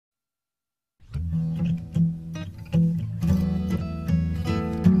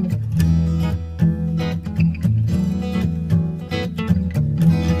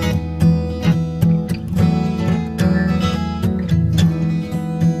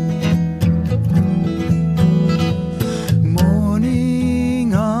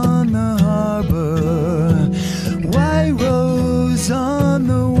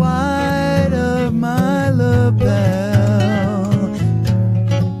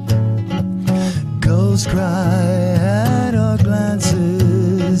Seagulls cry at our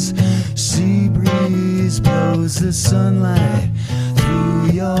glances. Sea breeze blows the sunlight through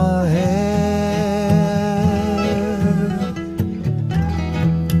your hair.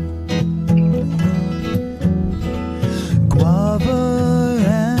 Guava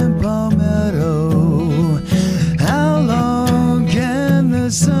and Palmeto, how long can the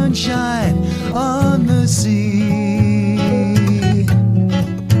sun shine on the sea?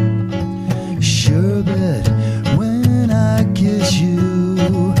 Sherbet, when I kiss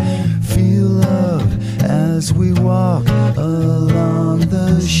you, feel love as we walk along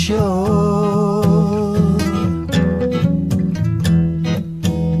the shore.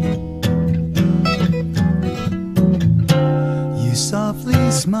 You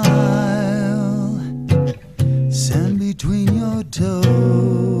softly smile, sand between your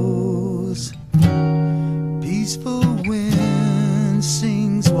toes. Peaceful wind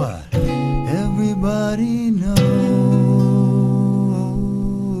sings what everybody knows.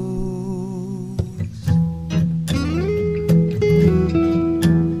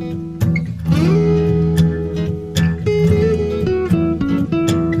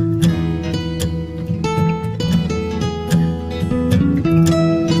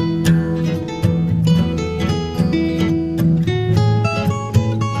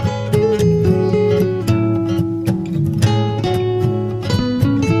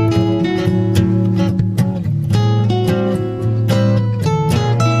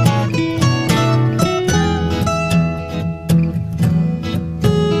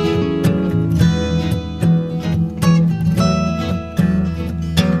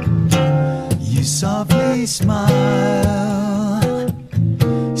 You softly smile,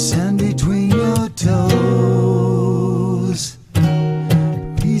 sand between your toes.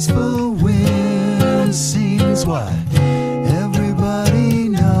 Peaceful wind sings what everybody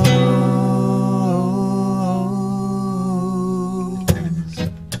knows.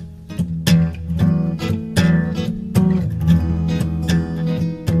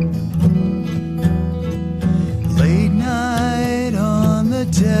 Late night on the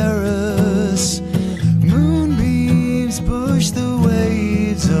terrace, moonbeams push the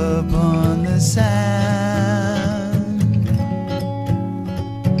waves upon the sand.